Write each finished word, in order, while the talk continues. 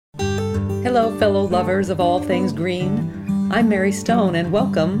Hello, fellow lovers of all things green. I'm Mary Stone, and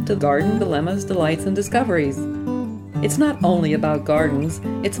welcome to Garden Dilemmas, Delights, and Discoveries. It's not only about gardens,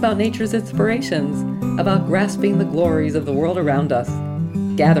 it's about nature's inspirations, about grasping the glories of the world around us,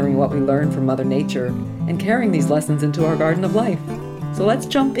 gathering what we learn from Mother Nature, and carrying these lessons into our garden of life. So let's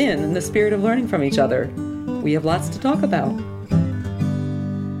jump in the spirit of learning from each other. We have lots to talk about.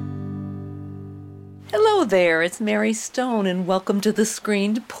 Hello there, it's Mary Stone, and welcome to the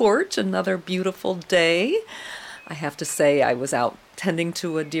screened porch, another beautiful day. I have to say, I was out tending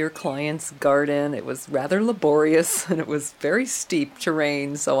to a dear client's garden. It was rather laborious, and it was very steep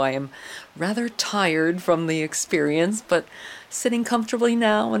terrain, so I am rather tired from the experience, but sitting comfortably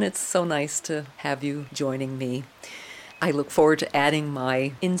now, and it's so nice to have you joining me. I look forward to adding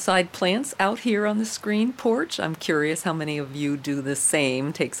my inside plants out here on the screen porch. I'm curious how many of you do the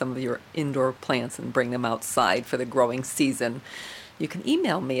same, take some of your indoor plants and bring them outside for the growing season. You can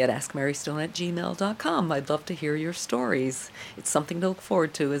email me at askmarystone@gmail.com. I'd love to hear your stories. It's something to look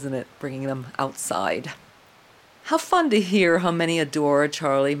forward to, isn't it, bringing them outside? How fun to hear how many adore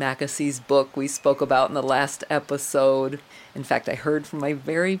Charlie Mackessy's book we spoke about in the last episode. In fact, I heard from my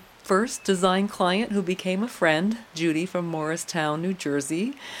very first design client who became a friend, Judy from Morristown, New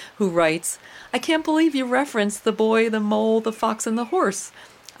Jersey, who writes, "I can't believe you referenced The Boy, the Mole, the Fox, and the Horse.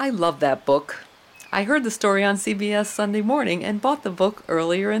 I love that book. I heard the story on CBS Sunday morning and bought the book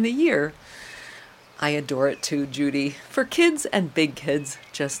earlier in the year." I adore it too, Judy. For kids and big kids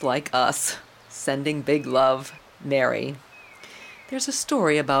just like us. Sending big love, Mary. There's a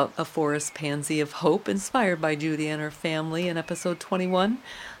story about a forest pansy of hope inspired by Judy and her family in episode 21.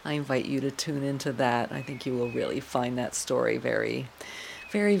 I invite you to tune into that. I think you will really find that story very,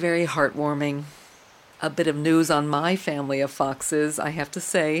 very, very heartwarming. A bit of news on my family of foxes, I have to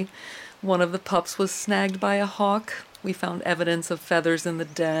say. One of the pups was snagged by a hawk. We found evidence of feathers in the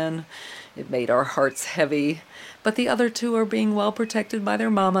den. It made our hearts heavy. But the other two are being well protected by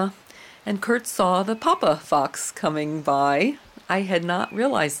their mama. And Kurt saw the papa fox coming by. I had not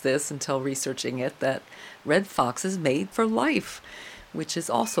realized this until researching it, that red fox is made for life, which is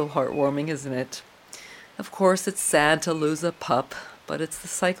also heartwarming, isn't it? Of course, it's sad to lose a pup, but it's the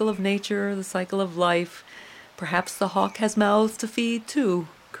cycle of nature, the cycle of life. Perhaps the hawk has mouths to feed too,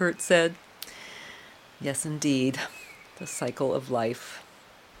 Kurt said. Yes, indeed, the cycle of life.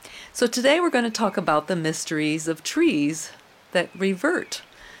 So today we're going to talk about the mysteries of trees that revert.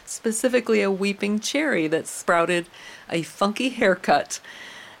 Specifically a weeping cherry that sprouted a funky haircut.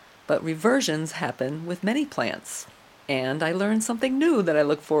 But reversions happen with many plants. And I learned something new that I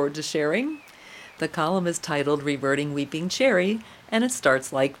look forward to sharing. The column is titled Reverting Weeping Cherry, and it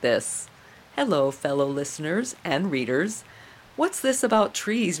starts like this. Hello, fellow listeners and readers. What's this about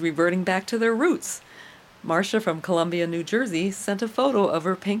trees reverting back to their roots? Marcia from Columbia, New Jersey sent a photo of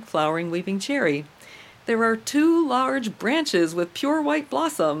her pink flowering weeping cherry. There are 2 large branches with pure white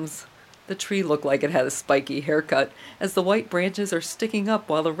blossoms. The tree looked like it had a spiky haircut, as the white branches are sticking up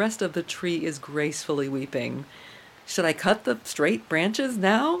while the rest of the tree is gracefully weeping. "Should I cut the straight branches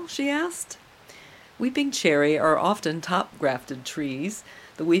now?" she asked. Weeping cherry are often top-grafted trees.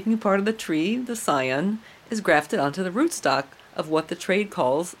 The weeping part of the tree, the scion, is grafted onto the rootstock of what the trade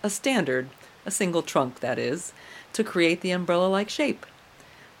calls a standard, a single trunk, that is, to create the umbrella-like shape.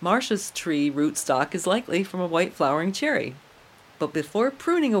 Marcia's tree rootstock is likely from a white flowering cherry. But before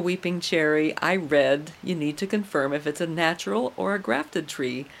pruning a weeping cherry, I read you need to confirm if it's a natural or a grafted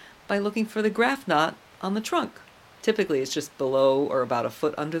tree by looking for the graft knot on the trunk. Typically it's just below or about a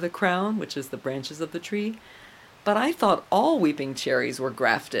foot under the crown, which is the branches of the tree. But I thought all weeping cherries were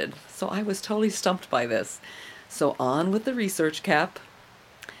grafted, so I was totally stumped by this. So on with the research cap.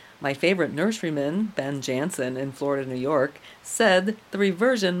 My favorite nurseryman, Ben Jansen in Florida, New York, said the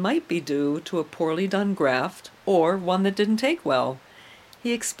reversion might be due to a poorly done graft or one that didn't take well.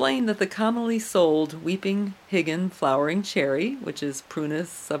 He explained that the commonly sold weeping Higgin flowering cherry, which is Prunus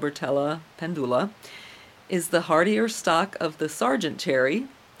subvertella pendula, is the hardier stock of the Sargent cherry,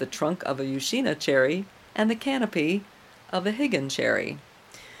 the trunk of a Eushina cherry, and the canopy of a Higgin cherry.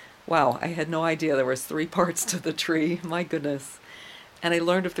 Wow, I had no idea there was 3 parts to the tree. My goodness. And I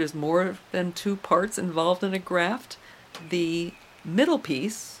learned if there's more than 2 parts involved in a graft, the middle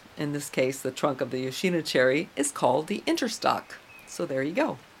piece, in this case the trunk of the Eushina cherry, is called the interstock. So there you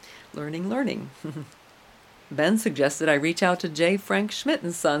go. Learning. Ben suggested I reach out to J. Frank Schmidt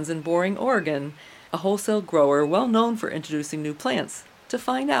 & Sons in Boring, Oregon, a wholesale grower well known for introducing new plants, to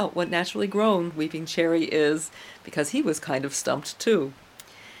find out what naturally grown weeping cherry is, because he was kind of stumped too.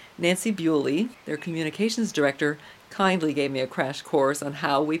 Nancy Bewley, their communications director, kindly gave me a crash course on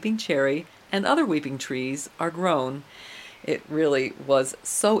how weeping cherry and other weeping trees are grown. It really was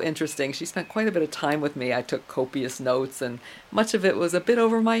so interesting. She spent quite a bit of time with me. I took copious notes, and much of it was a bit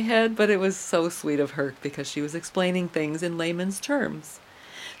over my head, but it was so sweet of her because she was explaining things in layman's terms.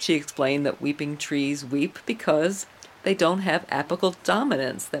 She explained that weeping trees weep because they don't have apical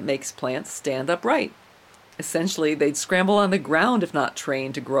dominance that makes plants stand upright. Essentially, they'd scramble on the ground if not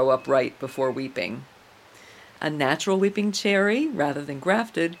trained to grow upright before weeping. A natural weeping cherry, rather than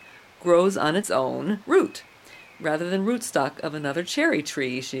grafted, grows on its own root, rather than rootstock of another cherry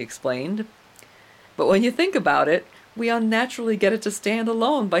tree, she explained. But when you think about it, we unnaturally get it to stand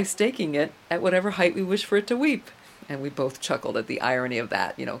alone by staking it at whatever height we wish for it to weep. And we both chuckled at the irony of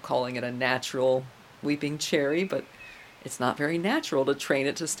that, calling it a natural weeping cherry, but it's not very natural to train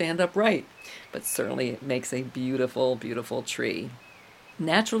it to stand upright. But certainly it makes a beautiful, beautiful tree.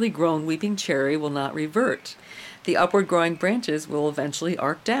 Naturally grown weeping cherry will not revert. The upward growing branches will eventually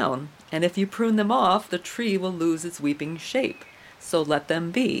arc down, and if you prune them off, the tree will lose its weeping shape. So let them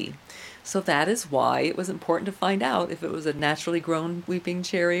be. So that is why it was important to find out if it was a naturally grown weeping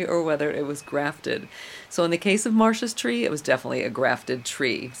cherry or whether it was grafted. So in the case of Marcia's tree, it was definitely a grafted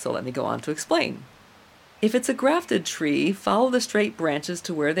tree. So let me go on to explain. If it's a grafted tree, follow the straight branches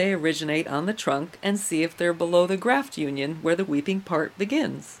to where they originate on the trunk and see if they're below the graft union where the weeping part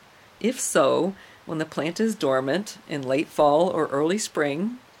begins. If so, when the plant is dormant in late fall or early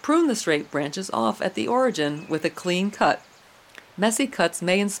spring, prune the straight branches off at the origin with a clean cut. Messy cuts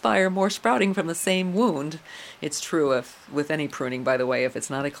may inspire more sprouting from the same wound. It's true with any pruning, by the way, if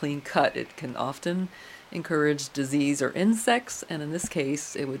it's not a clean cut, it can often encourage disease or insects, and in this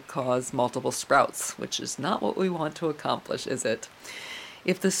case it would cause multiple sprouts, which is not what we want to accomplish, is it?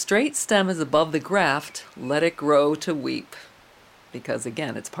 If the straight stem is above the graft, let it grow to weep, because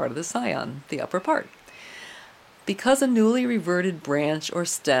again it's part of the scion, the upper part. Because a newly reverted branch or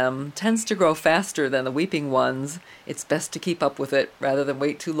stem tends to grow faster than the weeping ones, it's best to keep up with it rather than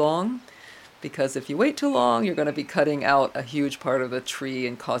wait too long. Because if you wait too long, you're going to be cutting out a huge part of the tree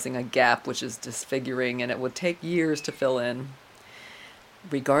and causing a gap, which is disfiguring, and it would take years to fill in.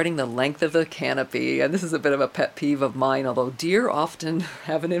 Regarding the length of the canopy, and this is a bit of a pet peeve of mine, although deer often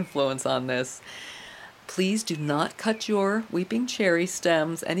have an influence on this, please do not cut your weeping cherry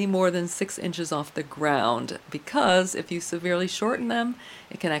stems any more than 6 inches off the ground, because if you severely shorten them,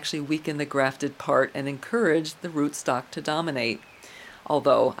 it can actually weaken the grafted part and encourage the rootstock to dominate.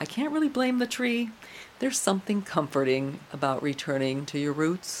 Although I can't really blame the tree, there's something comforting about returning to your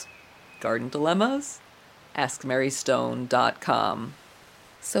roots. Garden Dilemmas? AskMaryStone.com.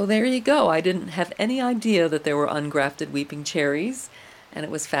 So there you go. I didn't have any idea that there were ungrafted weeping cherries, and it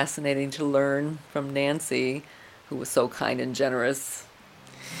was fascinating to learn from Nancy, who was so kind and generous.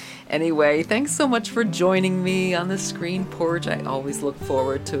 Anyway, thanks so much for joining me on the Screen Porch. I always look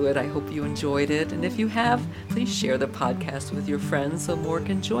forward to it. I hope you enjoyed it. And if you have, please share the podcast with your friends so more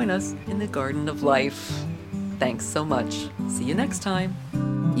can join us in the Garden of Life. Thanks so much. See you next time.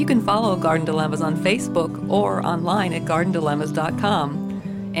 You can follow Garden Dilemmas on Facebook or online at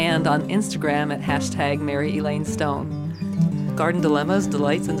gardendilemmas.com and on Instagram at #MaryElaineStone. Garden Dilemmas,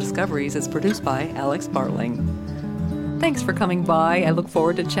 Delights, and Discoveries is produced by Alex Bartling. Thanks for coming by. I look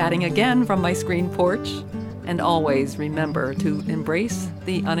forward to chatting again from my screen porch. And always remember to embrace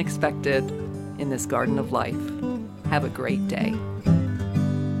the unexpected in this garden of life. Have a great day.